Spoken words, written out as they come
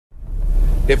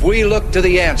if we look to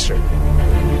the answer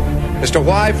as to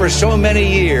why for so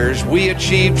many years we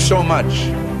achieved so much,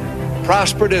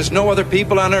 prospered as no other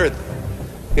people on earth,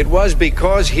 it was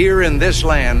because here in this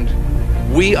land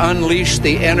we unleashed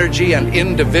the energy and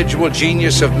individual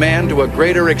genius of man to a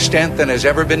greater extent than has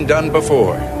ever been done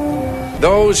before.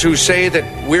 Those who say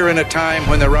that we're in a time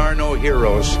when there are no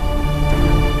heroes,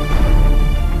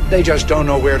 they just don't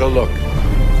know where to look.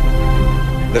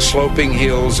 The sloping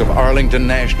hills of Arlington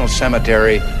National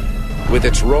Cemetery, with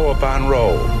its row upon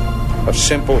row of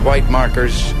simple white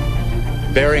markers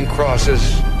bearing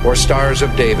crosses or stars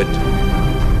of David,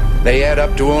 they add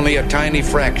up to only a tiny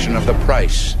fraction of the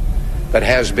price that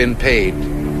has been paid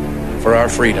for our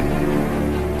freedom.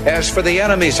 As for the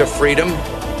enemies of freedom,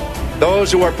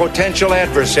 those who are potential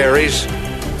adversaries,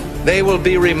 they will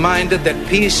be reminded that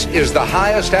peace is the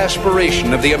highest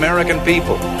aspiration of the American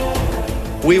people.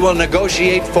 We will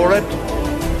negotiate for it,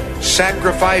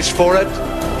 sacrifice for it.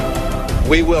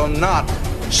 We will not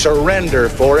surrender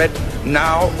for it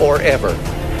now or ever.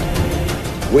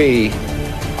 We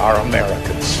are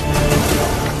Americans.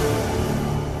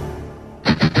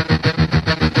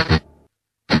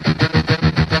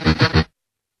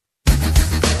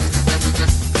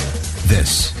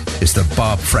 This is the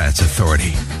Bob Frantz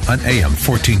Authority on AM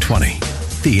 1420.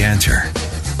 The Answer.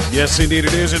 Yes, indeed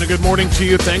it is, and a good morning to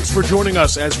you. Thanks for joining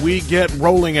us as we get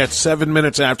rolling at 7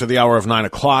 minutes after the hour of 9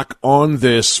 o'clock on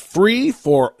this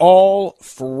free-for-all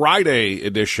Friday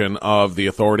edition of The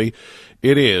Authority.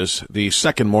 It is the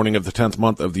second morning of the 10th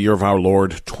month of the year of our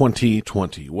Lord,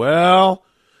 2020. Well,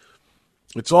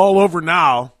 it's all over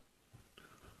now.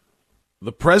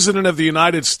 The President of the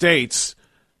United States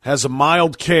has a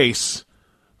mild case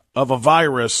of a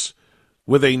virus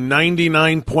with a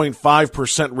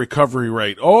 99.5% recovery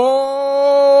rate.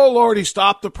 Oh, Lordy,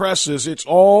 stop the presses. It's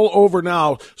all over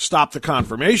now. Stop the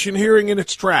confirmation hearing in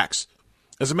its tracks.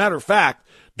 As a matter of fact,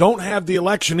 don't have the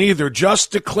election either.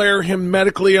 Just declare him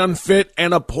medically unfit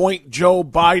and appoint Joe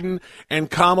Biden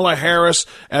and Kamala Harris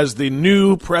as the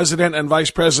new president and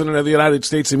vice president of the United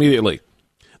States immediately.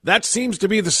 That seems to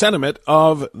be the sentiment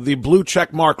of the blue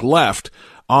checkmark left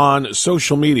on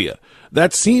social media.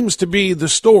 That seems to be the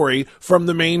story from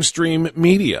the mainstream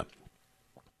media,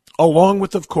 along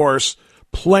with, of course,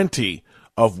 plenty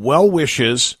of well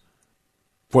wishes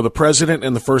for the president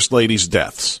and the first lady's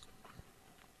deaths.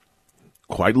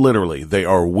 Quite literally, they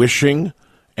are wishing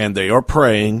and they are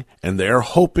praying and they are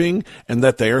hoping and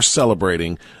that they are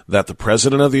celebrating that the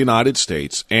president of the United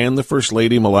States and the first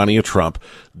lady, Melania Trump,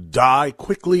 die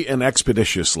quickly and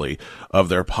expeditiously of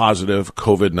their positive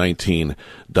COVID-19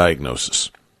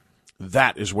 diagnosis.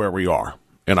 That is where we are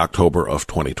in October of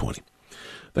 2020.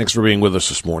 Thanks for being with us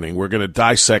this morning. We're going to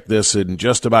dissect this in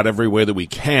just about every way that we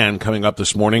can coming up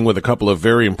this morning with a couple of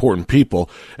very important people.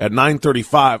 At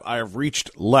 9:35, I have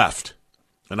reached left.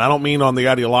 And I don't mean on the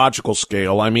ideological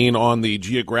scale. I mean on the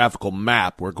geographical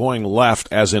map. We're going left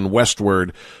as in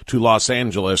westward to Los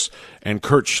Angeles. And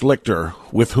Kurt Schlichter,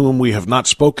 with whom we have not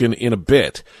spoken in a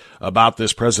bit about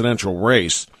this presidential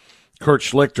race. Kurt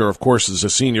Schlichter, of course, is a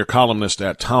senior columnist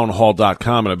at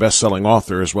townhall.com and a best-selling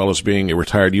author, as well as being a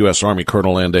retired U.S. Army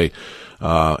colonel and a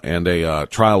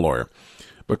trial lawyer.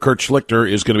 But Kurt Schlichter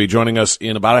is going to be joining us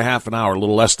in about a half an hour, a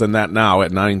little less than that now, at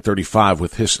 9:35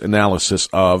 with his analysis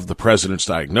of the president's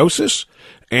diagnosis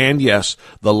and, yes,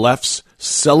 the left's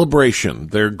celebration,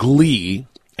 their glee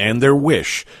and their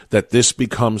wish that this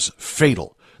becomes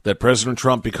fatal, that President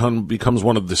Trump becomes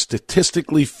one of the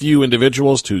statistically few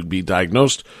individuals to be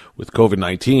diagnosed with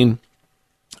COVID-19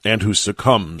 and who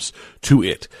succumbs to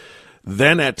it.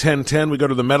 Then at 10:10, we go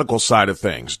to the medical side of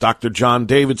things. Dr. John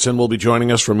Davidson will be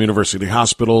joining us from University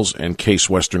Hospitals and Case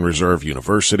Western Reserve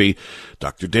University.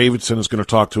 Dr. Davidson is going to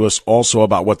talk to us also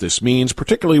about what this means,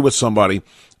 particularly with somebody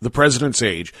the president's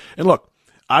age. And look,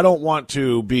 I don't want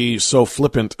to be so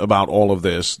flippant about all of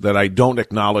this that I don't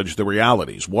acknowledge the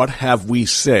realities. What have we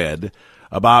said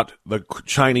about the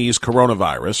Chinese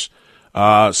coronavirus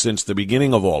since the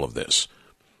beginning of all of this?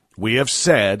 We have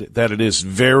said that it is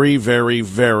very, very,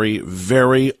 very,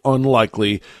 very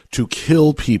unlikely to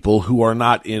kill people who are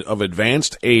not of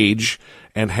advanced age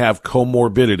and have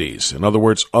comorbidities. In other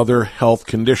words, other health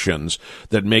conditions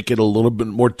that make it a little bit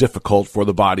more difficult for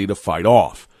the body to fight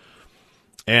off.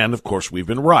 And, of course, we've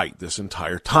been right this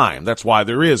entire time. That's why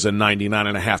there is a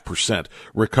 99.5%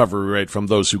 recovery rate from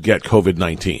those who get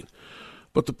COVID-19.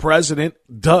 But the president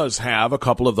does have a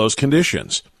couple of those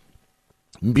conditions.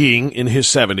 Being in his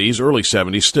 70s, early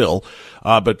 70s still,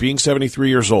 but being 73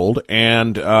 years old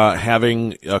and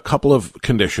having a couple of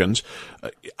conditions.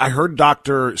 I heard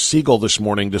Dr. Siegel this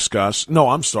morning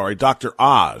Dr.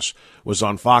 Oz was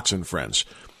on Fox and Friends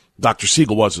Dr.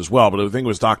 Siegel was as well, but I think it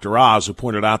was Dr. Oz who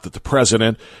pointed out that the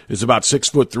president is about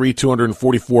 6'3",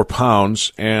 244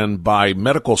 pounds, and by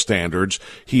medical standards,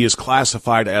 he is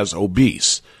classified as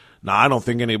obese. Now, I don't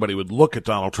think anybody would look at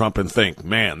Donald Trump and think,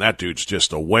 man, that dude's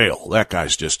just a whale. That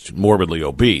guy's just morbidly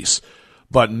obese.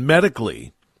 But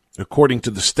medically, according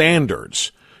to the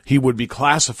standards, he would be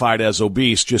classified as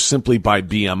obese just simply by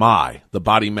BMI, the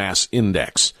body mass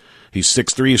index. He's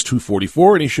 6'3", he's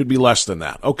 244, and he should be less than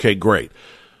that. Okay, great.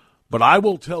 But I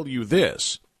will tell you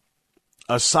this,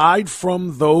 aside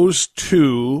from those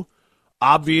two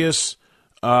obvious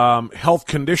health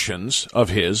conditions of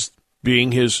his,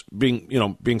 being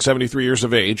 73 years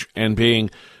of age and being,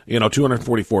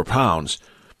 244 pounds,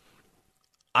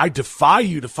 I defy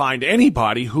you to find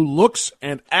anybody who looks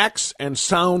and acts and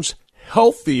sounds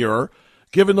healthier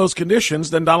given those conditions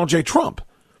than Donald J. Trump.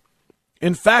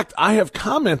 In fact, I have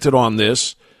commented on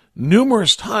this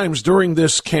numerous times during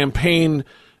this campaign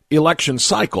election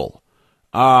cycle,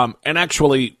 and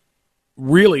actually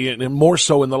really and more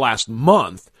so in the last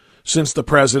month since the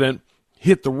president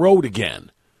hit the road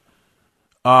again,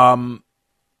 holding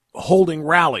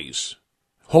rallies,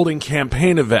 holding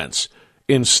campaign events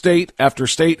in state after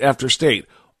state after state,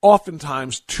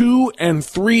 oftentimes 2 and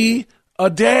 3 a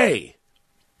day.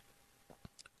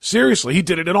 Seriously, he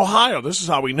did it in Ohio. This is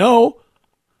how we know.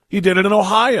 He did it in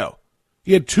Ohio.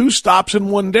 He had 2 stops in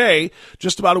one day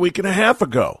just about a week and a half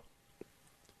ago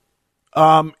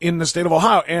in the state of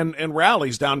Ohio, and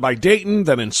rallies down by Dayton,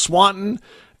 then in Swanton,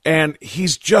 and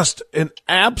he's just an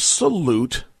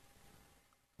absolute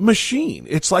machine.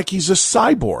 It's like he's a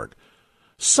cyborg.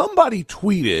 Somebody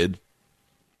tweeted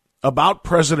about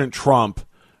President Trump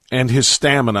and his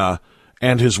stamina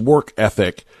and his work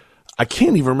ethic. I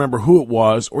can't even remember who it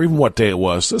was or even what day it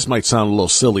was. This might sound a little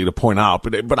silly to point out,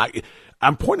 but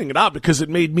I'm pointing it out because it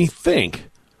made me think,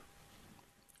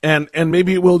 and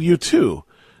maybe it will you too.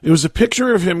 It was a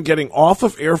picture of him getting off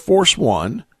of Air Force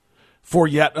One for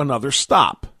yet another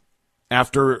stop. I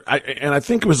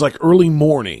think it was like early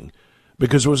morning,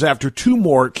 because it was after 2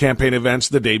 more campaign events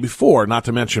the day before, not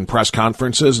to mention press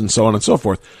conferences and so on and so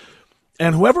forth.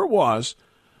 And whoever it was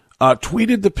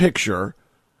tweeted the picture.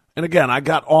 And again, I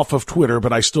got off of Twitter,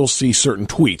 but I still see certain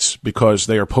tweets because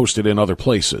they are posted in other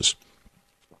places.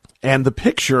 And the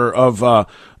picture of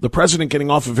the president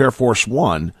getting off of Air Force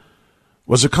One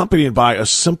was accompanied by 2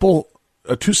 simple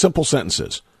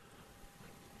sentences.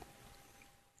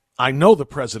 I know the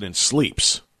president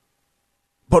sleeps,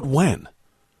 but when?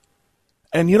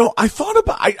 And, I thought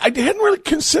about, I hadn't really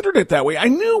considered it that way. I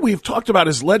knew we've talked about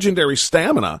his legendary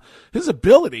stamina, his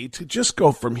ability to just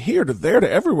go from here to there to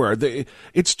everywhere.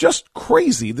 It's just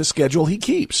crazy, the schedule he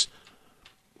keeps.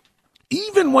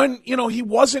 Even when, he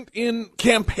wasn't in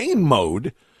campaign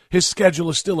mode, his schedule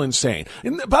is still insane.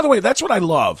 And by the way, that's what I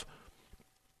love.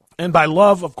 And by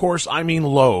love, of course, I mean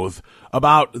loathe,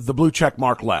 about the blue check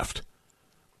mark left.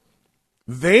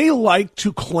 They like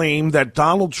to claim that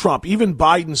Donald Trump, even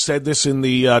Biden said this in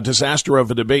the disaster of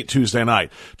a debate Tuesday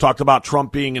night, talked about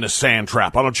Trump being in a sand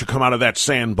trap. Why don't you come out of that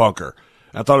sand bunker?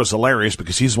 I thought it was hilarious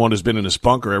because he's the one who's been in this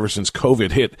bunker ever since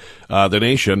COVID hit the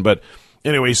nation. But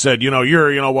anyway, he said,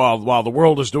 while the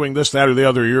world is doing this, that, or the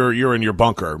other, you're in your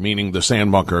bunker, meaning the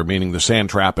sand bunker, meaning the sand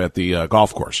trap at the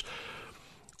golf course.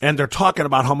 And they're talking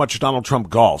about how much Donald Trump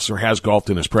golfs or has golfed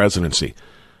in his presidency.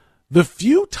 The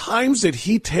few times that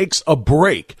he takes a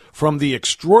break from the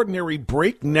extraordinary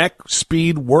breakneck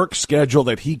speed work schedule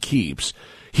that he keeps,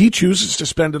 he chooses to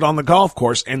spend it on the golf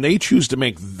course, and they choose to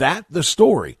make that the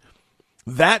story.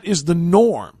 That is the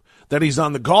norm, that he's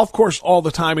on the golf course all the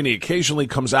time, and he occasionally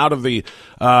comes out of the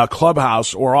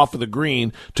clubhouse or off of the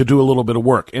green to do a little bit of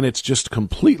work. And it's just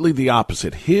completely the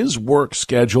opposite. His work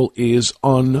schedule is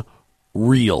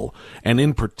unreal, and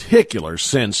in particular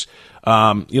since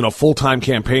full-time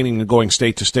campaigning and going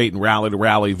state to state and rally to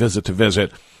rally, visit to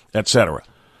visit, etc.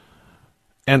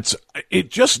 And it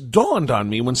just dawned on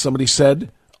me when somebody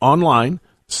said online,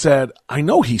 I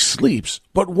know he sleeps,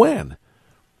 but when?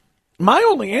 My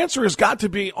only answer has got to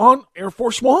be on Air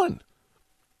Force One,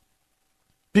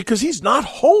 because he's not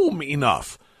home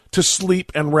enough to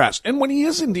sleep and rest. And when he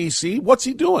is in D.C., what's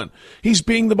he doing? He's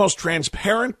being the most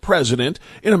transparent president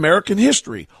in American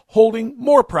history, holding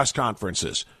more press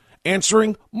conferences,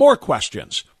 answering more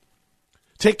questions,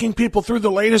 taking people through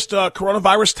the latest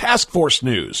coronavirus task force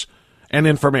news and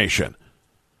information.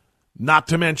 Not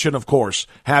to mention, of course,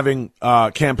 having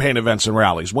campaign events and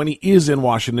rallies. When he is in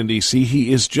Washington, D.C.,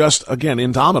 he is just, again,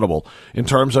 indomitable in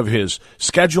terms of his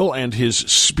schedule and his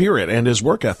spirit and his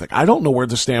work ethic. I don't know where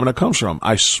the stamina comes from.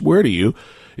 I swear to you,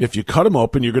 if you cut him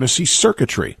open, you're going to see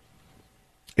circuitry.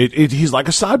 He's like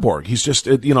a cyborg. He's just,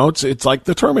 it's like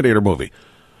the Terminator movie.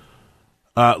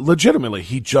 Legitimately,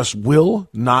 he just will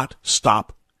not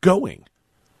stop going.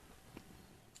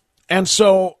 And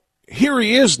so here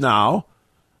he is now,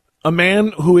 a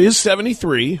man who is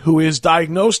 73, who is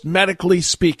diagnosed medically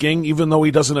speaking, even though he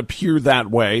doesn't appear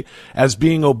that way, as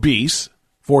being obese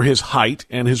for his height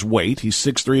and his weight. He's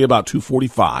 6'3", about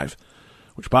 245,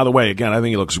 which, by the way, again, I think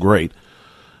he looks great.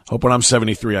 Hope when I'm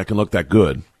 73 I can look that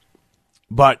good.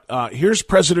 But here's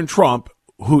President Trump,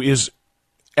 who is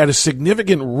at a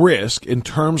significant risk in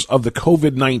terms of the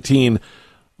COVID-19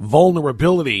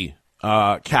 vulnerability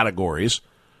categories,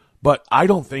 but I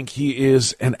don't think he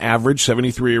is an average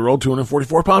 73-year-old,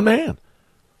 244-pound man.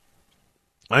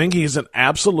 I think he's an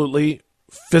absolutely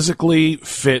physically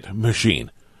fit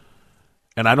machine.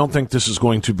 And I don't think this is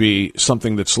going to be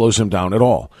something that slows him down at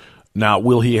all. Now,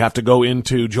 will he have to go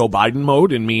into Joe Biden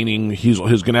mode, and meaning he's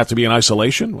going to have to be in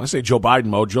isolation? When I say Joe Biden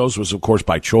mode, Joe's was, of course,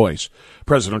 by choice.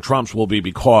 President Trump's will be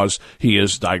because he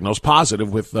is diagnosed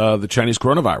positive with the Chinese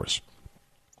coronavirus.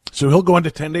 So he'll go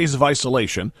into 10 days of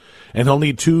isolation, and he'll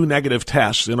need 2 negative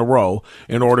tests in a row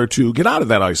in order to get out of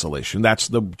that isolation. That's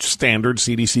the standard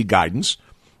CDC guidance,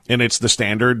 and it's the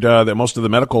standard that most of the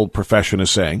medical profession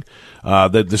is saying,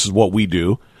 that this is what we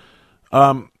do.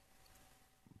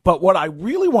 But what I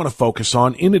really want to focus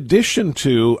on, in addition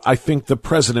to, I think, the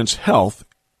president's health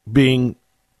being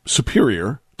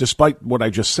superior, despite what I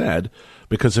just said,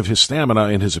 because of his stamina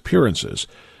and his appearances,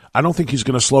 I don't think he's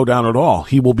going to slow down at all.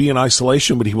 He will be in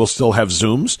isolation, but he will still have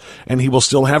Zooms, and he will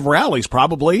still have rallies.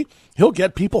 Probably he'll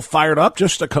get people fired up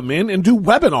just to come in and do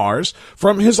webinars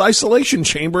from his isolation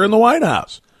chamber in the White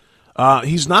House.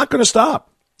 He's not going to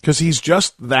stop because he's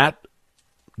just that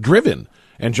driven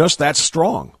and just that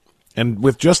strong, and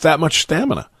with just that much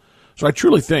stamina. So I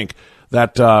truly think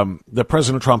that that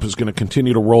President Trump is going to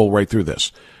continue to roll right through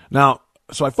this. Now,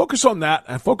 so I focus on that.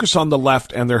 I focus on the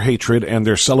left and their hatred and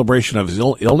their celebration of his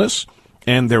illness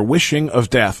and their wishing of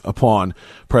death upon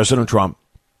President Trump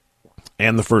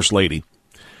and the First Lady.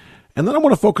 And then I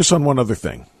want to focus on one other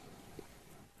thing.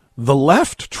 The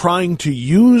left trying to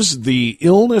use the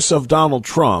illness of Donald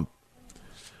Trump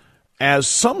as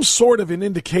some sort of an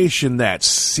indication that,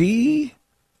 see,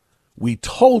 we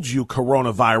told you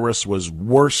coronavirus was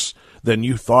worse than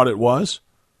you thought it was.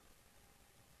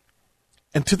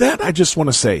 And to that, I just want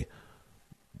to say,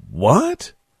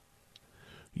 what?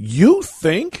 You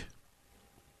think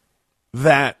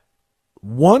that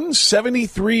one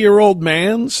 73-year-old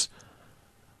man's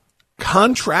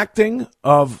contracting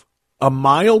of a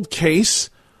mild case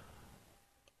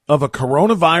of a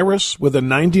coronavirus with a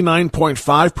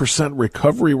 99.5%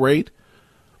 recovery rate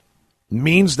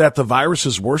means that the virus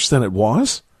is worse than it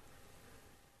was?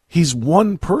 He's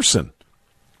one person.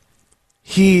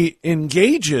 He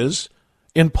engages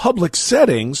in public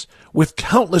settings with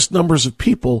countless numbers of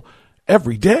people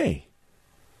every day.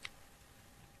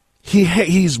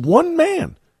 He's one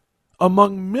man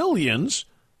among millions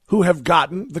who have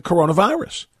gotten the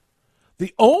coronavirus.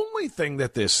 The only thing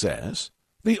that this says,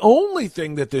 the only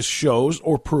thing that this shows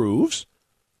or proves,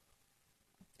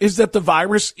 is that the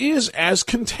virus is as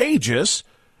contagious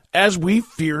as we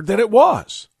feared that it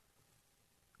was.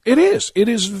 It is. It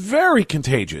is very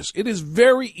contagious. It is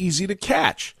very easy to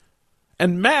catch.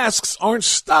 And masks aren't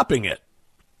stopping it.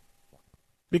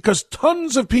 Because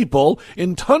tons of people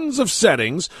in tons of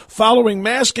settings following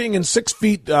masking and 6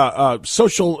 feet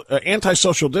antisocial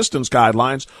distance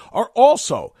guidelines are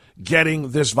also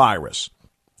getting this virus.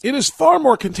 It is far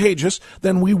more contagious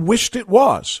than we wished it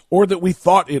was or that we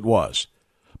thought it was.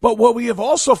 But what we have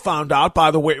also found out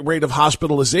by the rate of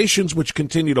hospitalizations, which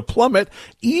continue to plummet,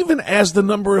 even as the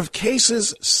number of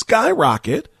cases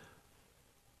skyrocket,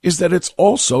 is that it's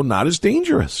also not as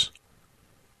dangerous.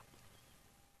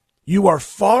 You are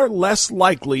far less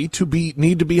likely to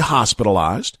need to be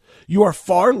hospitalized. You are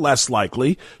far less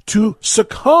likely to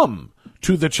succumb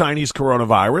to the Chinese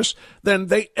coronavirus than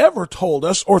they ever told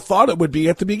us or thought it would be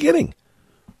at the beginning.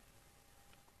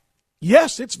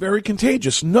 Yes, it's very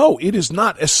contagious. No, it is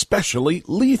not especially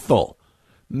lethal.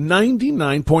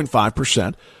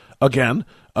 99.5%, again,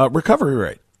 recovery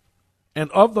rate. And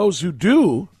of those who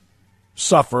do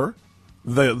suffer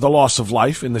the loss of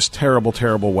life in this terrible,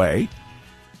 terrible way,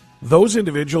 those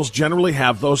individuals generally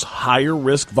have those higher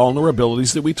risk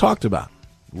vulnerabilities that we talked about.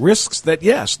 Risks that,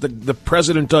 yes, the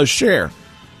president does share,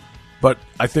 but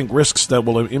I think risks that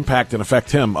will impact and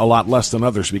affect him a lot less than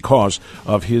others because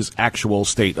of his actual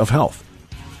state of health.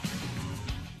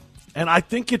 And I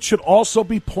think it should also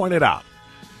be pointed out,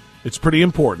 it's pretty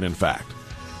important, in fact,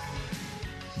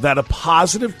 that a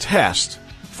positive test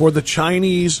for the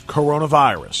Chinese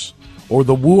coronavirus or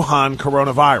the Wuhan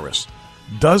coronavirus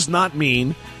does not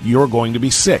mean you're going to be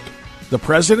sick. The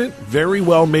president very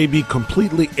well may be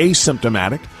completely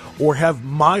asymptomatic or have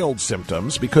mild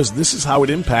symptoms, because this is how it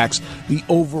impacts the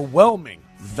overwhelming,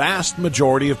 vast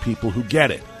majority of people who get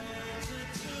it.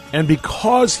 And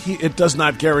because it does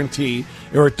not guarantee,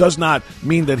 or it does not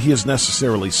mean that he is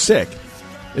necessarily sick,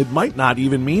 it might not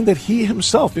even mean that he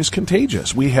himself is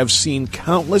contagious. We have seen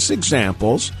countless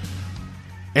examples,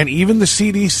 and even the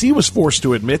CDC was forced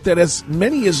to admit that as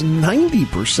many as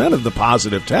 90% of the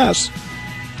positive tests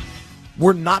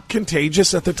were not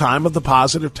contagious at the time of the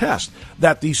positive test.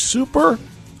 That the super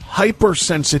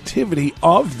hypersensitivity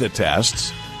of the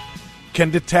tests can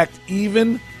detect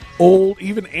even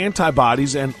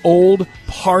antibodies and old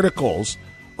particles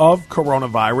of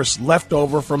coronavirus left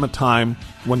over from a time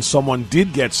when someone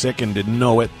did get sick and didn't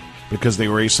know it because they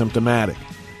were asymptomatic.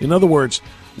 In other words,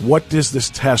 what does this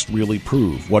test really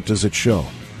prove? What does it show?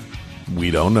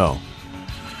 We don't know.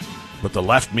 But the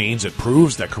left means it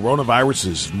proves that coronavirus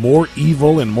is more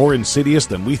evil and more insidious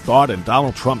than we thought, and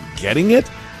Donald Trump getting it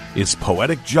is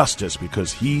poetic justice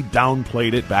because he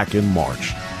downplayed it back in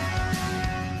March.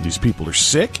 These people are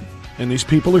sick, and these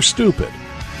people are stupid.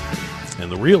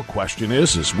 And the real question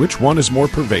is which one is more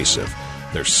pervasive?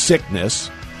 Their sickness,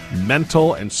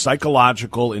 mental and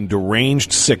psychological and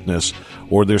deranged sickness,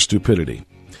 or their stupidity?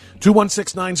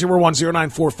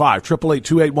 216-901-0945,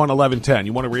 888-281-1110.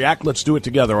 You want to react? Let's do it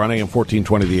together on AM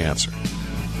 1420, The Answer.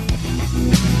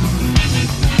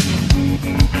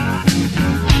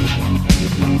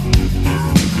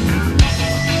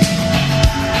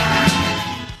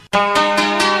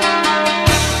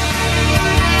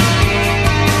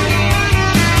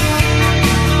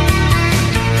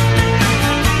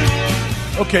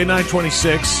 Okay,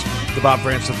 926, the Bob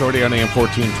Frantz Authority on AM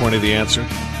 1420, The Answer.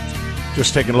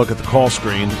 Just taking a look at the call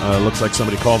screen. Looks like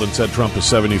somebody called and said Trump is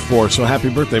 74. So happy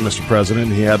birthday, Mr.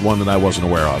 President. He had one that I wasn't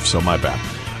aware of, so my bad.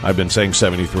 I've been saying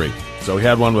 73. So he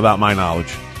had one without my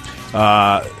knowledge.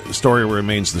 The story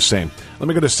remains the same. Let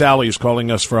me go to Sally, who's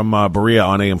calling us from Berea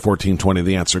on AM 1420,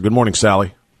 The Answer. Good morning,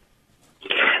 Sally.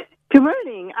 Good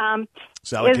morning.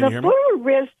 Sally, can you hear me?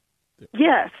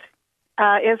 Yes.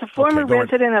 As a former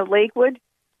resident of Lakewood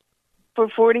for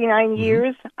 49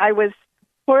 years, I was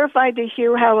horrified to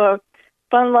hear how a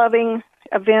fun-loving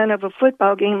event of a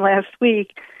football game last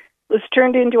week was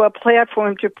turned into a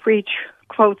platform to preach,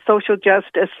 quote, social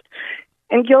justice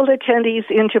and guilt attendees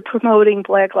into promoting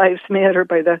Black Lives Matter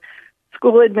by the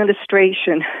school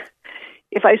administration.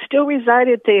 If I still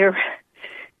resided there,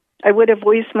 I would have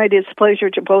voiced my displeasure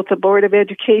to both the Board of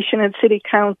Education and City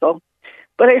Council.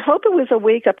 But I hope it was a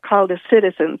wake-up call to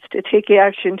citizens to take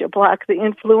action to block the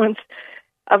influence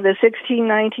of the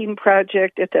 1619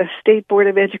 Project at the State Board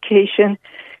of Education,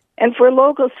 and for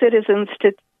local citizens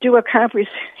to do a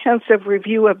comprehensive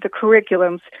review of the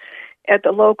curriculums at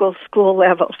the local school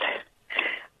levels.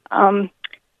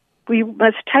 We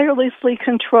must tirelessly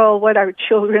control what our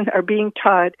children are being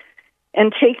taught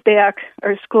and take back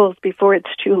our schools before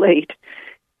it's too late.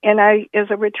 And I, as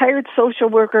a retired social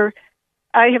worker,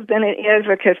 I have been an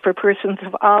advocate for persons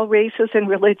of all races and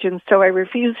religions, so I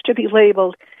refuse to be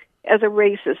labeled as a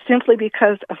racist simply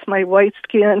because of my white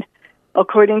skin,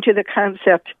 according to the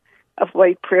concept of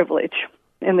white privilege.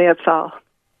 And that's all.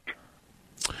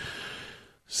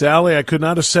 Sally, I could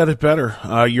not have said it better.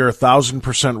 You're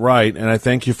 1,000% right, and I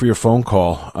thank you for your phone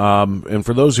call. And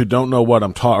for those who don't know what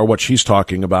what she's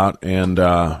talking about, and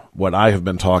what I have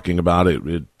been talking about,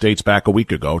 it dates back a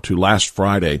week ago to last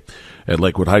Friday at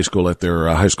Lakewood High School at their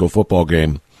high school football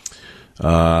game.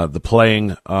 The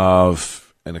playing of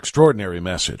an extraordinary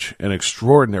message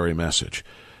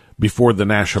before the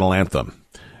national anthem.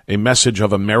 A message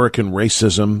of American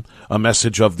racism, a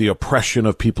message of the oppression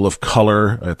of people of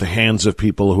color at the hands of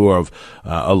people who are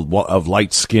of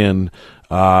light skin,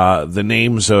 the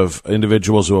names of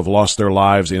individuals who have lost their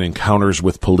lives in encounters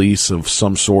with police of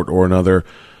some sort or another.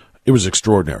 It was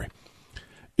extraordinary.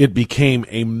 It became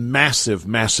a massive,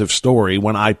 massive story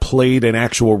when I played an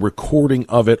actual recording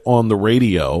of it on the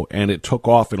radio, and it took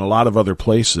off in a lot of other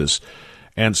places,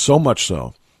 and so much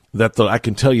so that I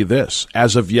can tell you this,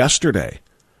 as of yesterday,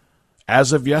 I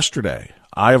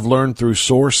have learned through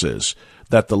sources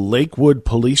that the Lakewood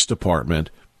Police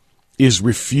Department is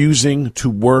refusing to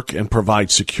work and provide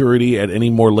security at any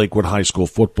more Lakewood High School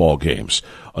football games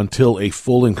until a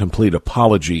full and complete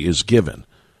apology is given.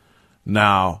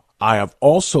 Now, I have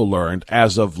also learned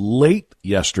as of late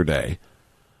yesterday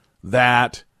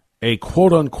that a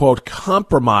quote-unquote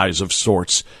compromise of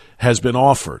sorts has been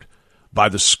offered by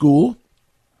the school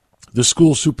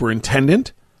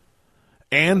superintendent,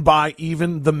 and by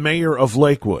even the mayor of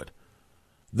Lakewood.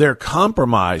 Their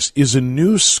compromise is a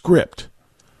new script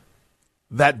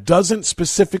that doesn't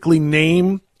specifically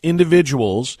name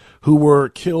individuals who were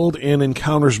killed in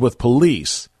encounters with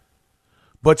police,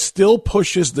 but still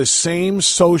pushes the same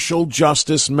social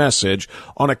justice message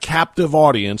on a captive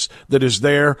audience that is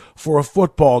there for a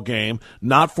football game,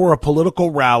 not for a political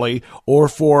rally or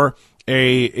for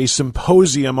a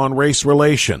symposium on race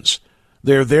relations.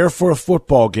 They're there for a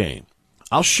football game.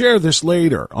 I'll share this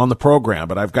later on the program,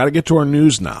 but I've got to get to our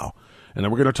news now, and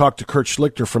then we're going to talk to Kurt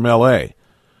Schlichter from L.A.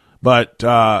 But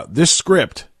this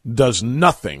script does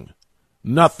nothing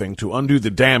to undo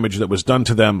the damage that was done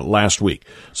to them last week.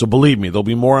 So believe me, there'll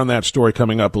be more on that story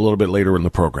coming up a little bit later in the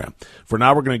program. For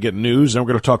now, we're going to get news, and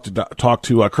we're going to talk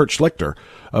to Kurt Schlichter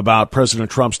about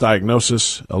President Trump's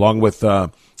diagnosis, along with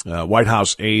White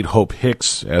House aide Hope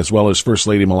Hicks, as well as First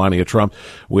Lady Melania Trump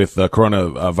with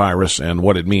coronavirus and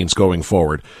what it means going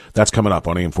forward. That's coming up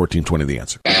on AM 1420, The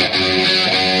Answer.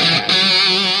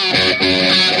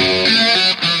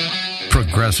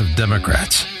 Progressive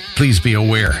Democrats, please be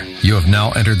aware you have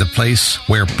now entered the place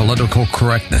where political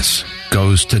correctness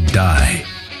goes to die.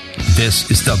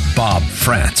 This is the Bob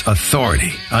France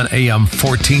Authority on AM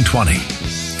 1420.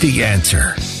 The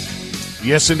Answer.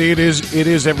 Yes, indeed, it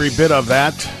is every bit of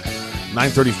that.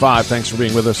 9:35. Thanks for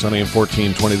being with us on AM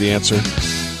 1420. The Answer.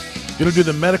 Going to do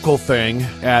the medical thing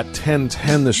at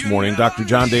 10:10 this morning. Dr.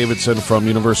 John Davidson from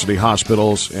University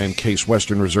Hospitals and Case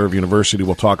Western Reserve University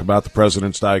will talk about the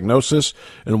president's diagnosis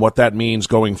and what that means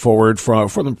going forward from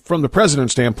the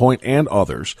president's standpoint and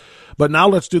others. But now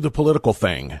let's do the political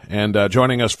thing. And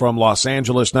joining us from Los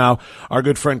Angeles now, our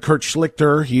good friend Kurt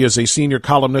Schlichter. He is a senior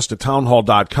columnist at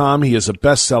townhall.com. He is a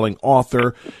best-selling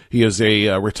author. He is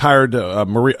a retired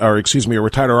Army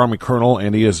colonel,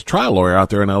 and he is a trial lawyer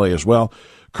out there in L.A. as well.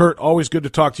 Kurt, always good to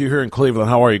talk to you here in Cleveland.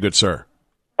 How are you, good sir?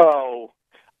 Oh,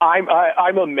 I'm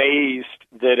amazed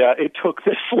that it took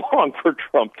this long for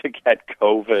Trump to get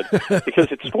COVID because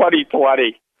it's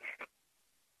 2020.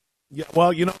 Yeah,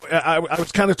 well, I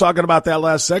was kind of talking about that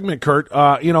last segment, Kurt.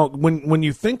 When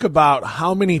you think about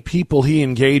how many people he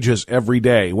engages every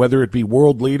day, whether it be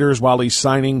world leaders while he's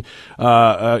signing,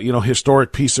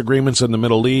 historic peace agreements in the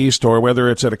Middle East, or whether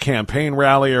it's at a campaign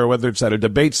rally, or whether it's at a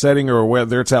debate setting, or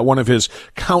whether it's at one of his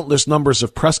countless numbers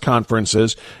of press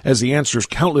conferences as he answers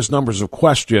countless numbers of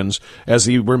questions, as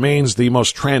he remains the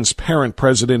most transparent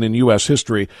president in U.S.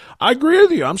 history. I agree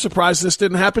with you. I'm surprised this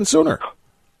didn't happen sooner.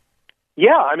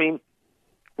 Yeah, I mean,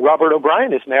 Robert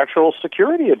O'Brien, his national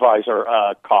security advisor,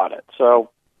 caught it.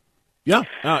 So, yeah,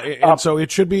 so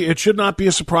it should not be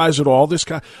a surprise at all. This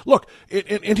guy, look,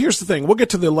 and here's the thing. We'll get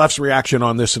to the left's reaction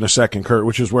on this in a second, Kurt,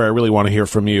 which is where I really want to hear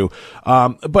from you.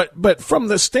 But from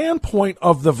the standpoint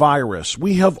of the virus,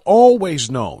 we have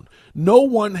always known. No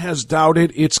one has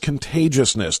doubted its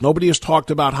contagiousness. Nobody has talked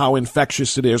about how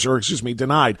infectious it is,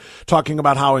 denied talking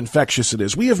about how infectious it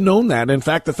is. We have known that. In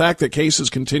fact, the fact that cases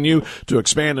continue to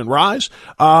expand and rise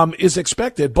is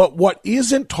expected. But what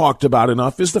isn't talked about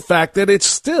enough is the fact that it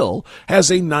still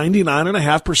has a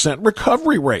 99.5%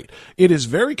 recovery rate. It is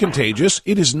very contagious.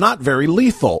 It is not very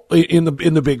lethal in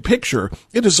the big picture.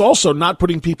 It is also not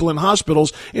putting people in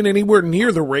hospitals in anywhere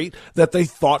near the rate that they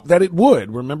thought that it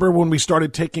would. Remember when we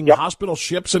started taking hospital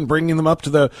ships and bringing them up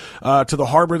to the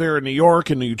harbor there in New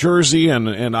York and New Jersey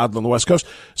and out on the West Coast.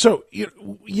 So,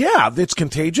 yeah, it's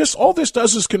contagious. All this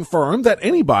does is confirm that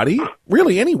anybody,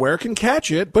 really anywhere, can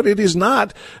catch it, but it is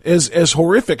not as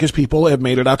horrific as people have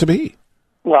made it out to be.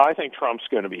 Well, I think Trump's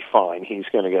going to be fine. He's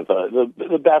going to get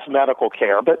the best medical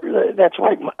care. But that's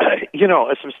right.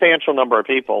 A substantial number of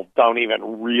people don't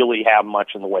even really have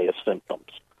much in the way of symptoms.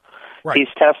 Right. He's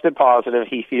tested positive.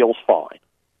 He feels fine,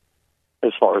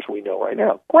 as far as we know right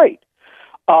now. Great.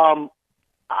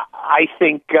 I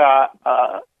think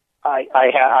I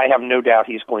have no doubt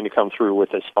he's going to come through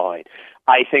with this fine.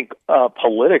 I think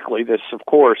politically this, of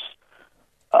course,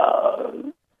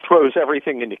 throws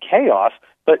everything into chaos.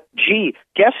 But, gee,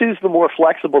 guess who's the more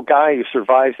flexible guy who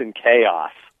survives in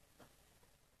chaos?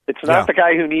 It's not the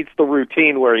guy who needs the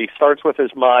routine where he starts with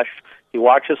his mush, he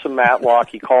watches some Matlock,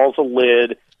 he calls a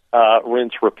lid,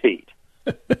 rinse, repeat.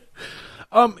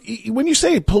 When you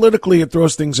say politically it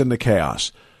throws things into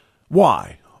chaos,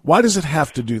 why? Why does it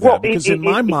have to do that? Well, because in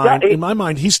my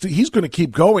mind, he's going to keep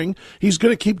going. He's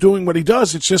going to keep doing what he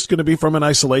does. It's just going to be from an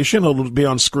isolation. It'll be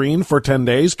on screen for 10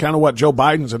 days, kind of what Joe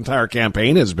Biden's entire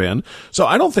campaign has been. So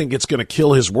I don't think it's going to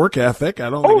kill his work ethic. I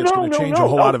don't think it's going to change a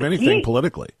whole lot of anything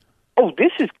politically. Oh,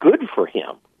 this is good for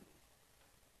him.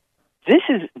 This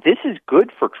is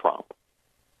good for Trump.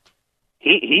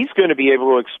 He's going to be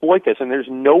able to exploit this, and there's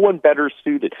no one better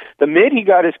suited. The minute he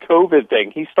got his COVID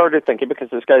thing, he started thinking, because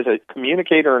this guy's a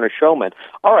communicator and a showman,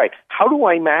 all right, how do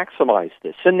I maximize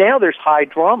this? And now there's high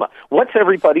drama. What's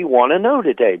everybody want to know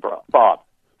today, Bob?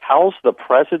 how's the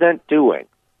president doing?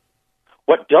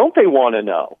 What don't they want to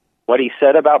know? What he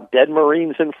said about dead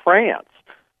Marines in France.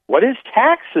 What his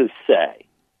taxes say.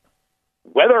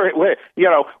 Whether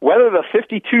the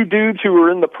 52 dudes who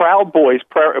are in the Proud Boys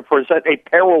present a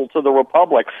peril to the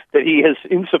Republic that he has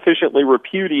insufficiently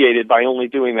repudiated by only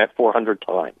doing that 400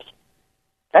 times.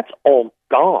 That's all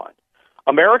gone.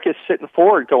 America's sitting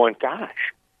forward going,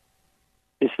 gosh,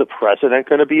 is the president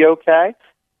going to be okay?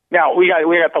 Now, we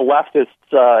got the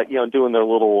leftists, doing their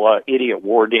little idiot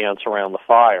war dance around the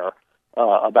fire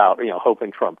about,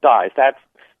 hoping Trump dies.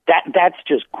 That's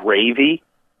just gravy.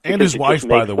 And his wife,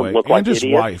 by the way, and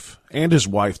his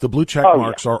wife. The blue check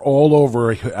marks are all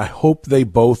over. I hope they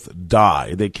both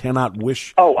die. They cannot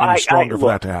wish any stronger for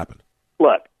that to happen.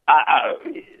 Look,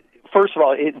 first of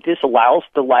all, this allows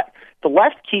the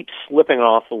left keeps slipping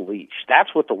off the leash.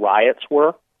 That's what the riots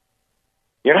were.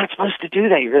 You're not supposed to do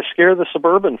that. You're going to scare the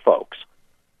suburban folks.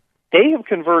 They have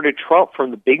converted Trump from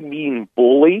the big mean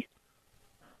bully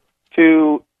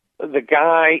to the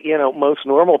guy, most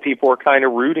normal people are kind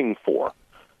of rooting for.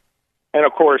 And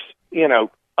of course,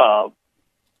 Biden,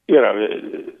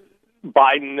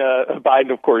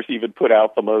 of course, even put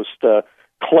out the most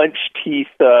clenched teeth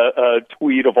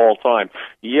tweet of all time.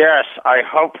 Yes, I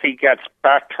hope he gets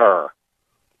better.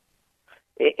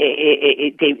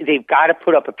 They've got to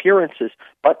put up appearances,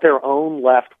 but their own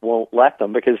left won't let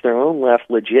them because their own left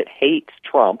legit hates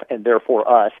Trump and therefore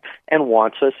us and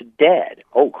wants us dead.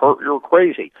 Oh, Kurt, you're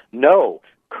crazy. No,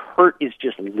 Kurt is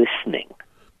just listening.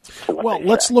 Well,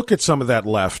 let's look at some of that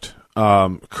left.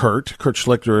 Kurt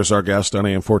Schlichter is our guest on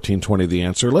AM 1420, The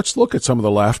Answer. Let's look at some of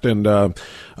the left and,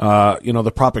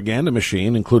 the propaganda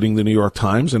machine, including the New York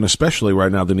Times, and especially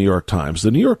right now the New York Times.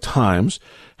 The New York Times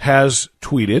has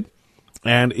tweeted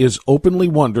and is openly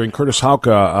wondering, Curtis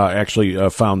Hauke actually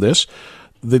found this,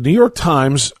 the New York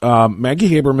Times, Maggie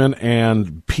Haberman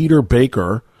and Peter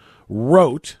Baker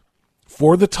wrote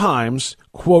for the Times,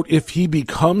 quote, if he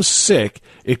becomes sick,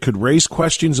 it could raise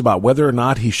questions about whether or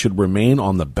not he should remain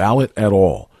on the ballot at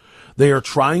all. They are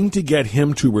trying to get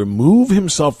him to remove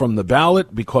himself from the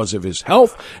ballot because of his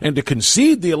health and to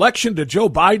concede the election to Joe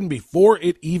Biden before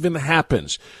it even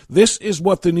happens. This is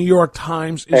what the New York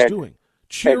Times is doing,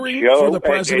 cheering for the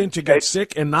president to get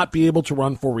sick and not be able to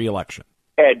run for re-election.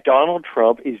 And Donald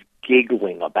Trump is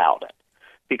giggling about it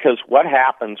because what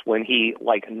happens when he,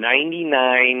 like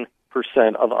 99%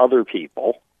 of other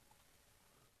people,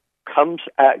 comes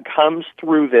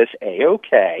through this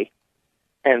A-OK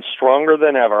and stronger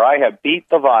than ever. I have beat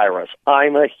the virus.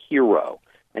 I'm a hero.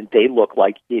 And they look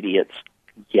like idiots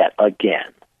yet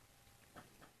again.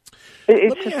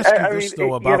 Let me ask you this,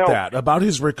 though, about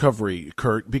his recovery,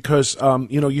 Kurt, because,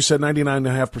 you said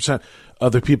 99.5%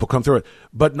 of the people come through it,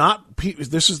 but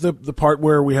this is the part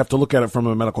where we have to look at it from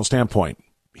a medical standpoint.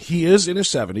 He is in his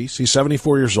 70s. He's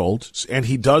 74 years old, and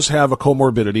he does have a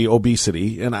comorbidity,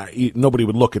 obesity, and nobody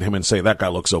would look at him and say that guy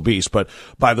looks obese, but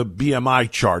by the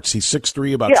BMI charts, he's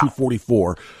 6'3", about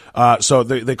 244. So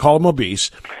they call him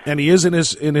obese, and he is in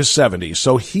his 70s.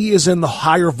 So he is in the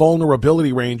higher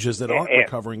vulnerability ranges that aren't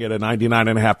recovering at a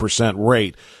 99.5%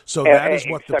 rate. So that is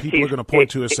what the people are going to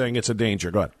point to as saying it's a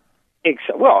danger. Go ahead.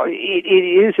 Well, it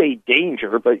is a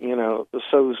danger, but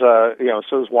so's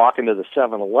walking to the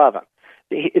 7-Eleven.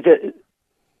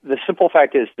 The simple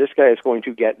fact is this guy is going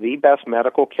to get the best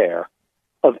medical care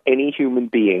of any human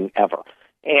being ever.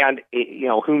 And,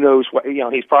 who knows what,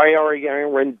 he's probably already getting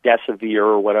remdesivir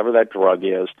or whatever that drug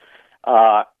is.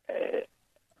 I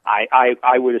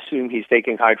would assume he's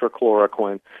taking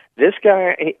hydrochloroquine. This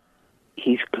guy,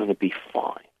 he's going to be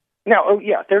fine. Now,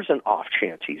 there's an off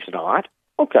chance he's not.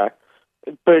 Okay.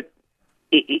 But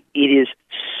it is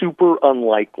super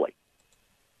unlikely.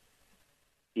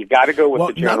 You got to go with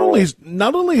the general.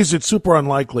 Not only is it super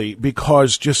unlikely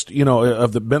because just,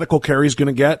 of the medical care he's going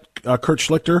to get, Kurt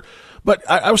Schlichter, but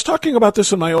I was talking about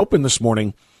this in my open this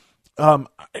morning. I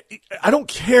don't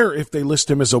care if they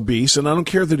list him as obese, and I don't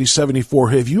care that he's 74.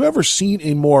 Have you ever seen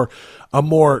a more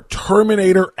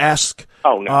Terminator-esque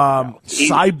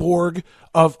cyborg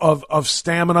of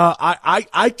stamina?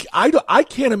 I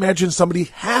can't imagine somebody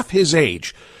half his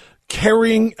age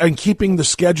carrying and keeping the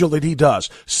schedule that he does,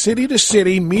 city to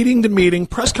city, meeting to meeting,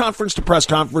 press conference to press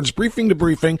conference, briefing to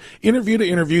briefing, interview to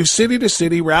interview, city to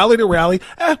city, rally to rally,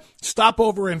 stop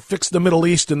over and fix the Middle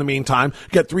East in the meantime,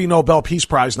 get 3 Nobel Peace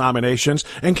Prize nominations,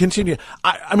 and continue.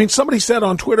 I mean, somebody said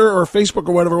on Twitter or Facebook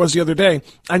or whatever it was the other day,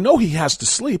 I know he has to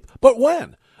sleep, but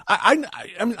when?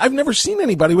 I've never seen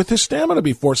anybody with his stamina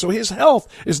before, so his health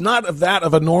is not of that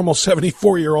of a normal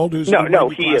 74-year-old who's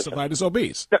classified as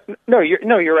obese.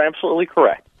 You're absolutely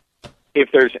correct. If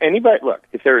there is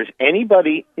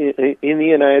anybody in the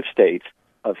United States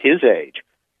of his age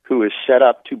who is set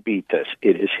up to beat this,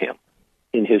 it is him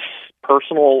in his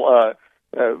personal,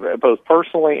 both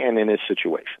personally and in his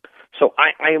situation. So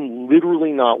I am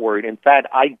literally not worried. In fact,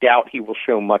 I doubt he will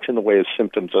show much in the way of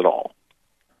symptoms at all.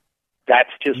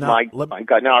 That's just my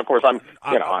gut. Now, of course, I'm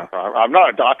not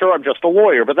a doctor. I'm just a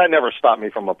lawyer, but that never stopped me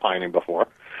from opining before.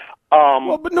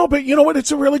 But you know what?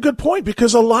 It's a really good point,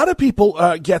 because a lot of people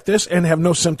get this and have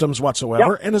no symptoms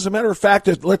whatsoever. Yep. And as a matter of fact,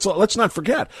 let's not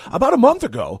forget, about a month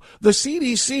ago, the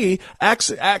CDC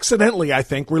accidentally, I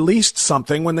think, released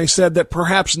something when they said that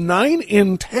perhaps 9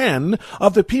 in 10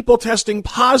 of the people testing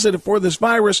positive for this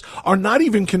virus are not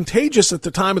even contagious at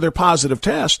the time of their positive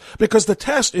test, because the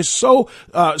test is so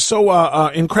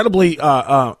incredibly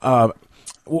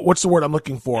what's the word I'm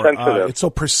looking for? Sensitive. It's so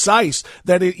precise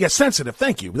that sensitive.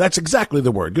 Thank you. That's exactly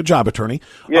the word. Good job, attorney.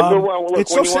 Yeah, look,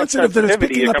 it's so sensitive that it's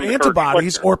picking up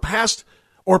antibodies or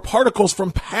particles from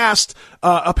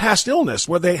a past illness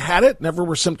where they had it, never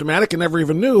were symptomatic, and never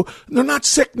even knew. They're not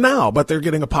sick now, but they're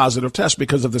getting a positive test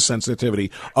because of the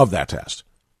sensitivity of that test.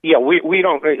 Yeah, we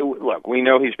don't look. We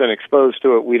know he's been exposed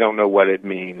to it. We don't know what it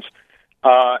means,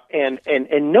 and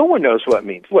no one knows what it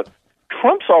means. Look,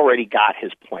 Trump's already got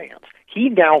his plans. He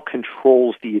now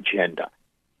controls the agenda.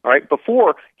 All right.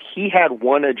 Before, he had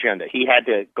one agenda. He had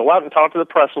to go out and talk to the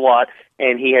press a lot,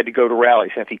 and he had to go to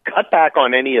rallies. And if he cut back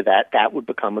on any of that, that would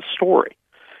become a story.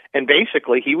 And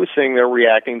basically, he was sitting there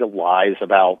reacting to lies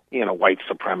about, white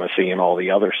supremacy and all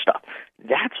the other stuff.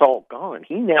 That's all gone.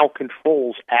 He now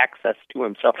controls access to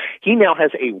himself. He now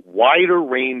has a wider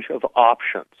range of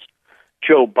options.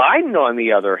 Joe Biden, on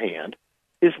the other hand,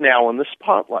 is now in the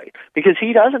spotlight because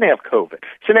he doesn't have COVID.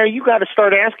 So now you got to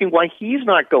start asking why he's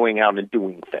not going out and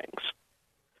doing things,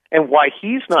 and why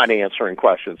he's not answering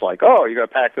questions like, "Oh, you got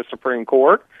to pack the Supreme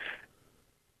Court."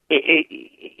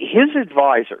 His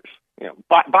advisors,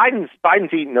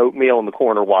 Biden's eating oatmeal in the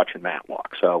corner watching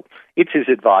Matlock, so it's his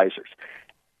advisors.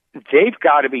 They've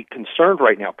got to be concerned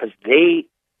right now because they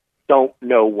don't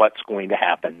know what's going to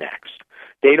happen next.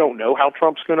 They don't know how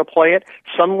Trump's going to play it.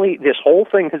 Suddenly, this whole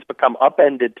thing has become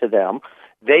upended to them.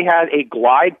 They had a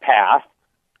glide path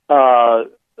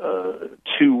to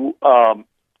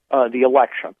the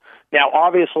election. Now,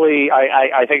 obviously,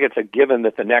 I think it's a given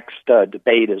that the next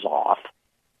debate is off.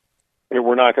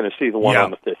 We're not going to see the one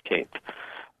on the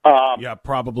 15th.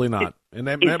 Probably not. And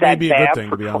that may be a good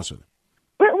thing, to be honest with you.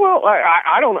 Well,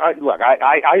 I don't look.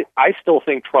 I still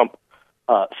think Trump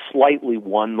slightly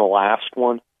won the last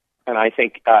one. And I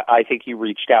think he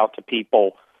reached out to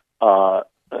people, not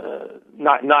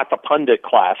the pundit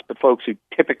class, but folks who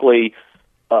typically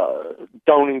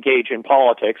don't engage in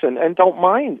politics and don't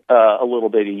mind a little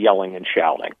bit of yelling and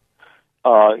shouting.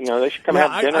 They should come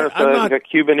have dinner with the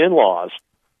Cuban in-laws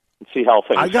and see how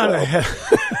things go.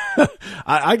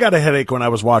 I got a headache when I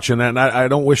was watching that, and I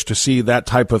don't wish to see that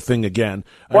type of thing again.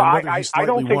 Well, I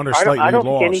don't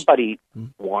think anybody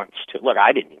wants to. Look,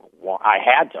 I didn't even. I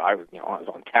had to. I was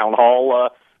on town hall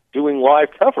doing live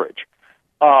coverage.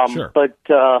 Sure. But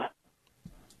I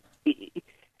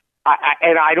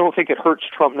don't think it hurts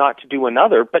Trump not to do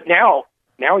another. But now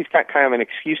he's got kind of an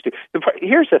excuse to.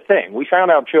 Here's the thing: we found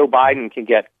out Joe Biden can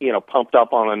get pumped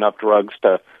up on enough drugs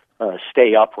to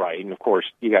stay upright, and of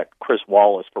course you got Chris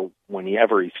Wallace for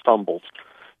whenever he stumbles.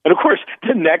 And of course,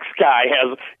 the next guy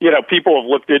has, people have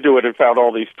looked into it and found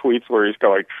all these tweets where he's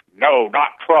going, "No,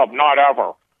 not Trump, not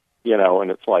ever." And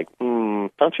it's like,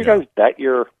 don't you guys bet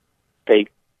your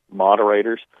fake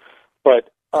moderators?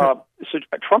 But so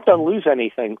Trump doesn't lose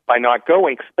anything by not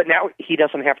going, but now he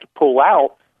doesn't have to pull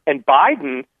out. And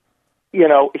Biden,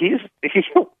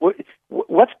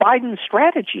 what's Biden's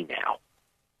strategy now?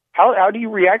 How do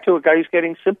you react to a guy who's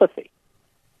getting sympathy?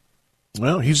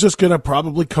 Well, he's just going to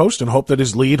probably coast and hope that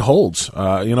his lead holds.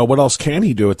 What else can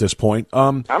he do at this point?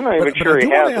 I'm not even sure I do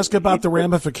he want has. to ask about the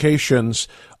ramifications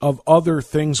of other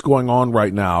things going on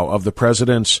right now, of the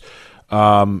president's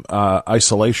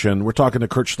isolation. We're talking to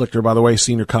Kurt Schlichter, by the way,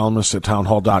 senior columnist at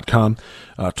townhall.com,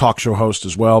 talk show host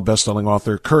as well, best-selling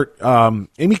author. Kurt,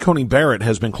 Amy Coney Barrett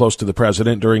has been close to the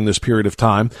president during this period of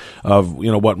time of,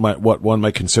 what one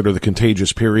might consider the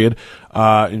contagious period.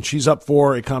 And she's up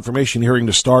for a confirmation hearing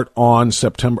to start on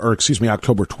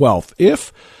October 12th.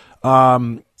 If,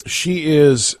 she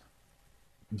is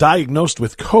diagnosed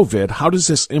with COVID, how does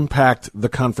this impact the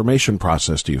confirmation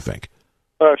process, do you think?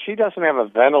 She doesn't have a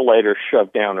ventilator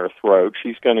shoved down her throat.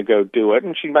 She's going to go do it,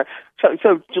 and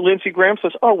so Lindsey Graham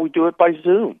says, "Oh, we do it by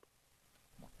Zoom,"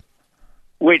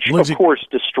 which of course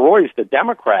destroys the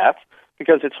Democrats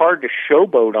because it's hard to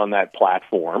showboat on that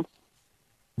platform.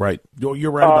 Right,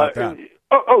 you're right about that.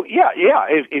 Yeah.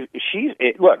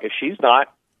 If she's not,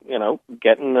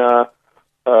 getting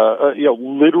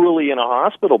literally in a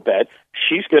hospital bed,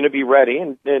 she's going to be ready.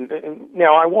 And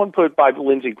now I won't put by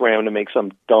Lindsey Graham to make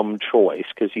some dumb choice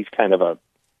because he's kind of a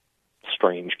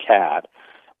strange cat.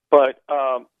 But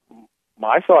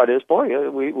my thought is,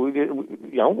 boy,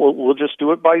 we'll just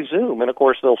do it by Zoom. And of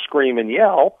course, they'll scream and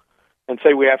yell and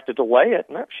say we have to delay it.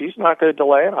 No, she's not going to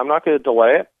delay it. I'm not going to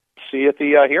delay it. See you at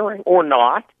the hearing or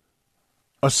not.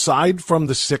 Aside from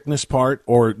the sickness part,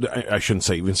 or I shouldn't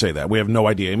even say that, we have no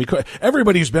idea. I mean,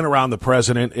 everybody who's been around the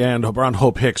president and around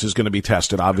Hope Hicks is going to be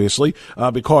tested, obviously,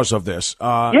 because of this.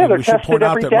 They're we should point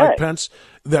out that day. Mike Pence,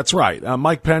 that's right,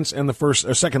 Mike Pence and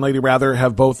the second lady, rather,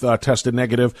 have both tested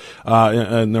negative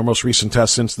in their most recent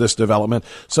test since this development.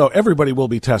 So everybody will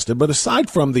be tested. But aside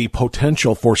from the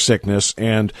potential for sickness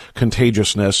and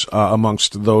contagiousness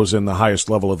amongst those in the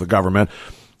highest level of the government,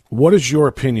 what is your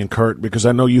opinion, Kurt, because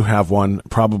I know you have one,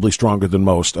 probably stronger than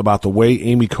most, about the way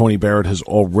Amy Coney Barrett has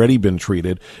already been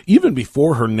treated, even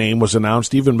before her name was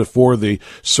announced, even before the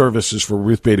services for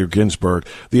Ruth Bader Ginsburg,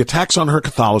 the attacks on her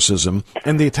Catholicism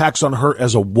and the attacks on her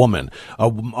as a woman,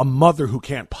 a mother who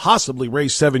can't possibly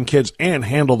raise 7 kids and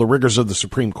handle the rigors of the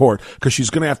Supreme Court because she's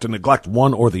going to have to neglect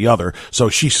one or the other, so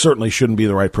she certainly shouldn't be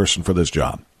the right person for this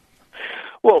job.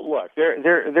 Well, look,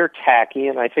 they're tacky,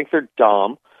 and I think they're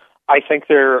dumb. I think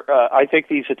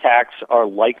these attacks are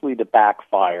likely to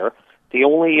backfire. The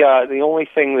only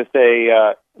thing that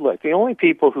the only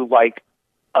people who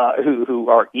who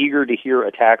are eager to hear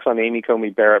attacks on Amy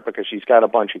Coney Barrett because she's got a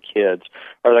bunch of kids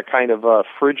are the kind of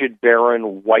frigid,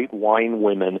 barren, white wine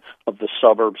women of the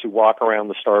suburbs who walk around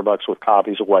the Starbucks with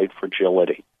copies of White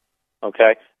Fragility.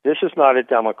 Okay, this is not a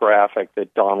demographic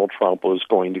that Donald Trump was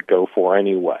going to go for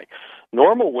anyway.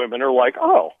 Normal women are like,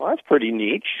 oh, well, that's pretty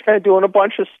neat. She's kind of doing a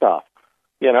bunch of stuff.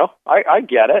 I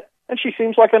get it. And she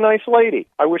seems like a nice lady.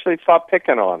 I wish they'd stop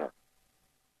picking on her.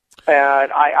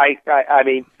 And I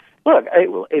mean, look,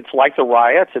 it's like the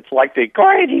riots. It's like the,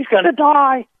 great, he's going to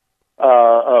die.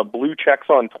 Blue checks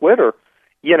on Twitter.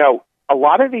 A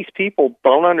lot of these people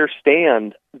don't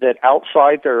understand that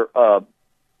outside their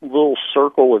little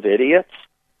circle of idiots,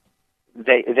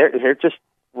 they're just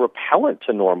repellent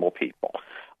to normal people.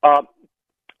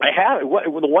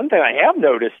 The one thing I have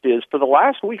noticed is for the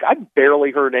last week, I've barely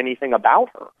heard anything about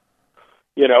her.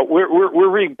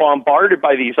 We're being bombarded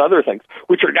by these other things,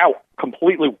 which are now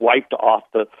completely wiped off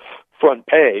the front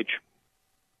page.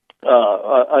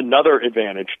 Another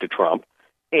advantage to Trump.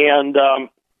 And,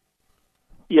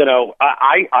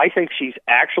 I think she's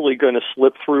actually going to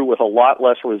slip through with a lot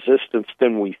less resistance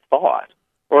than we thought.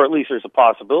 Or at least there's a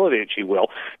possibility that she will,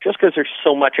 just because there's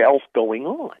so much else going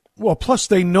on. Well, plus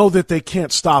they know that they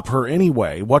can't stop her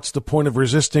anyway. What's the point of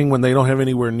resisting when they don't have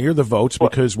anywhere near the votes?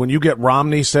 Because when you get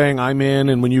Romney saying I'm in,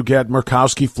 and when you get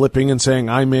Murkowski flipping and saying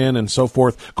I'm in, and so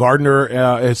forth, Gardner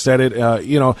has said it,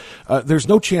 there's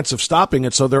no chance of stopping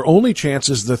it. So their only chance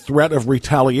is the threat of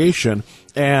retaliation.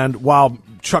 And while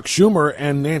Chuck Schumer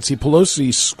and Nancy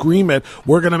Pelosi scream it,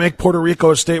 we're going to make Puerto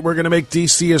Rico a state, we're going to make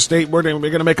D.C. a state, we're going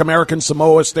to make American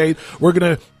Samoa a state, we're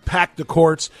going to pack the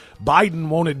courts. Biden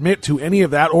won't admit to any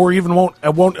of that, or even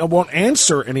won't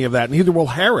answer any of that. Neither will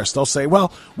Harris. They'll say,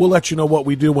 well, we'll let you know what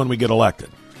we do when we get elected.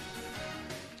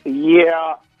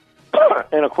 Yeah,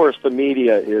 and of course the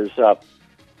media is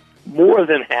more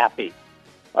than happy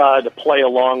to play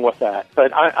along with that,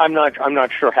 but I'm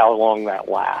not sure how long that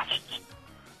lasts.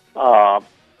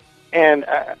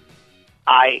 It's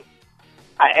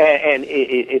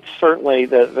certainly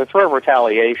the threat of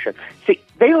retaliation. See,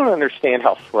 they don't understand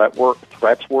how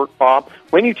threats work, Bob.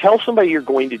 When you tell somebody you're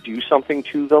going to do something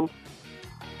to them,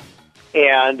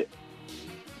 and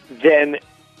then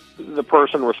the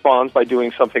person responds by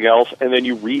doing something else, and then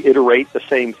you reiterate the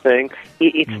same thing,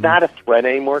 it's not a threat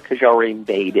anymore because you already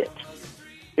made it.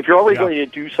 If you're already going to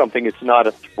do something, it's not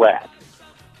a threat.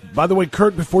 By the way,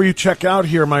 Kurt, before you check out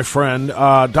here, my friend,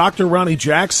 Dr. Ronnie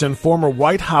Jackson, former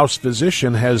White House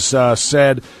physician, has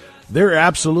said there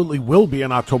absolutely will be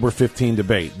an October 15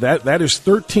 debate. That is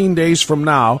 13 days from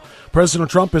now. President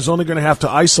Trump is only going to have to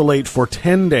isolate for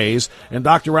 10 days, and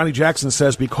Dr. Ronnie Jackson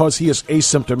says because he is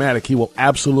asymptomatic, he will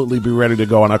absolutely be ready to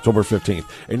go on October 15th.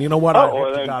 And you know what?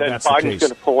 Then Biden's going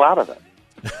to pull out of it.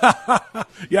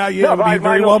 yeah, no,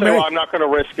 very well may. I'm not going to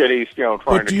risk it. He's trying to.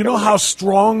 But do you know how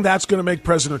strong that's going to make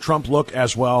President Trump look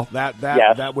as well? That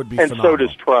would be phenomenal. And so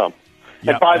does Trump.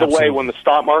 Yep, and by the absolutely. way, when the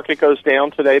stock market goes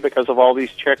down today because of all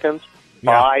these chickens,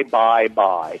 buy.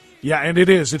 Yeah, and it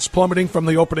is. It's plummeting from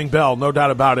the opening bell, no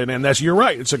doubt about it. And you're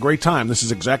right. It's a great time. This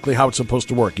is exactly how it's supposed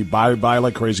to work. You buy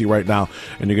like crazy right now,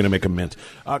 and you're going to make a mint.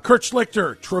 Kurt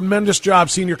Schlichter, tremendous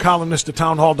job, senior columnist at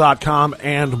townhall.com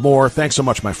and more. Thanks so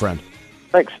much, my friend.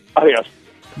 Thanks. Adios.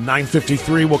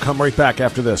 9:53. We'll come right back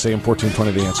after this. AM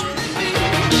 1420, The Answer.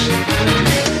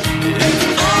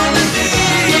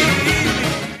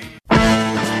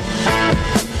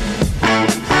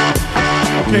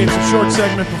 Okay, it's a short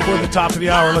segment before the top of the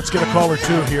hour. Let's get a call or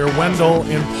two here. Wendell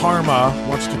in Parma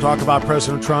wants to talk about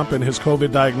President Trump and his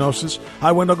COVID diagnosis.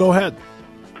 Hi, Wendell. Go ahead.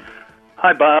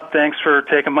 Hi, Bob. Thanks for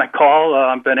taking my call.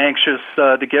 I've been anxious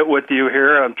to get with you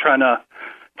here. I'm trying to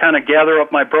kind of gather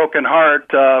up my broken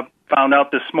heart. Found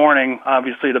out this morning,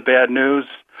 obviously, the bad news.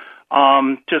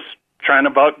 Just trying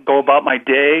to go about my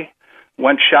day,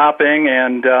 went shopping,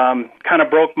 and kind of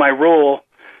broke my rule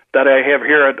that I have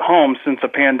here at home since the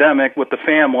pandemic with the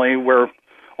family. We're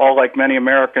all, like many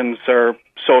Americans, are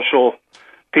social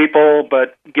people,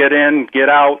 but get in, get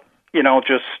out,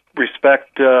 just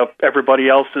respect everybody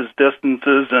else's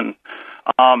distances. And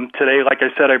today, like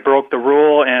I said, I broke the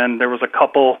rule, and there was a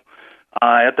couple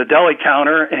at the deli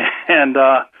counter, and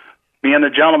me and the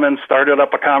gentleman started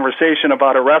up a conversation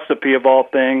about a recipe of all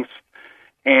things,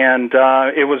 and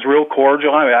it was real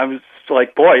cordial. I was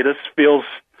like, boy, this feels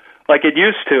like it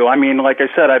used to. I mean, like I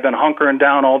said, I've been hunkering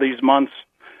down all these months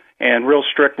and real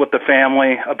strict with the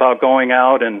family about going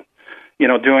out and,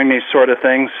 doing these sort of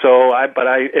things. So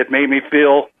it made me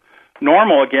feel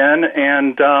normal again.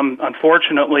 And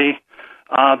unfortunately,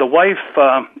 the wife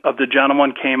of the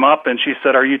gentleman came up and she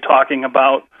said, "Are you talking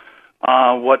about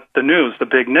what the news, the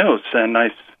big news?" And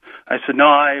I said,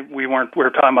 "No, we weren't. We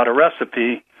were talking about a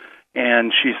recipe."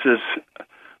 And she says,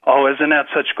 "Oh, isn't that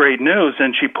such great news?"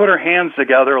 And she put her hands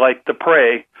together like to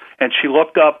pray, and she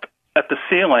looked up at the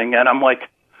ceiling, and I'm like,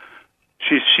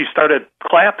 she started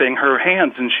clapping her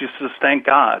hands, and she says, "Thank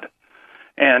God."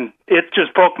 And it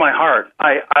just broke my heart.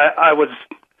 I was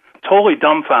totally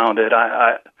dumbfounded.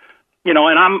 And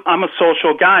I'm a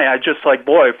social guy. I just like,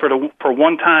 boy, for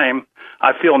one time,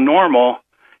 I feel normal,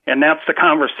 and that's the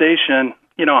conversation,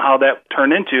 how that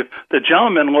turned into. The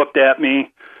gentleman looked at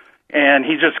me, and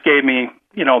he just gave me,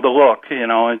 the look,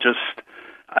 and just,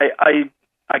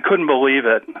 I couldn't believe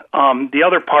it. The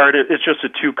other part is just a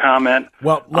two-comment.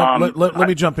 Well, let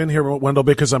me jump in here, Wendell,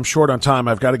 because I'm short on time.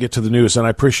 I've got to get to the news, and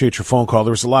I appreciate your phone call.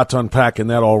 There was a lot to unpack in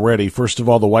that already. First of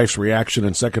all, the wife's reaction,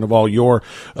 and second of all, your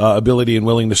ability and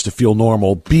willingness to feel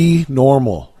normal. Be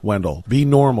normal. Wendell, be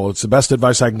normal. It's the best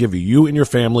advice I can give you. You and your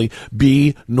family,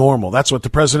 be normal. That's what the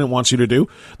president wants you to do.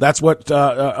 That's what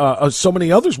so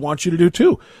many others want you to do,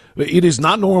 too. It is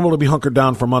not normal to be hunkered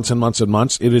down for months and months and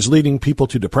months. It is leading people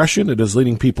to depression. It is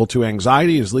leading people to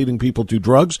anxiety. It is leading people to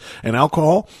drugs and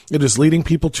alcohol. It is leading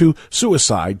people to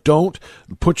suicide. Don't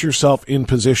put yourself in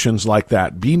positions like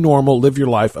that. Be normal. Live your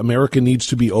life. America needs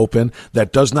to be open.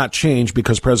 That does not change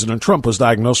because President Trump was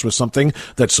diagnosed with something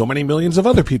that so many millions of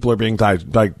other people are being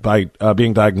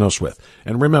diagnosed with.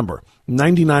 And remember,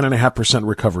 99.5%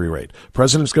 recovery rate.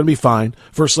 President's going to be fine.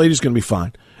 First Lady's going to be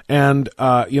fine. And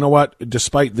you know what?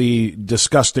 Despite the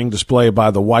disgusting display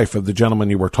by the wife of the gentleman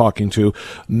you were talking to,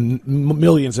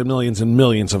 millions and millions and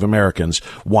millions of Americans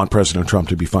want President Trump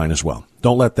to be fine as well.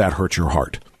 Don't let that hurt your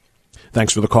heart.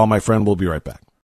 Thanks for the call, my friend. We'll be right back.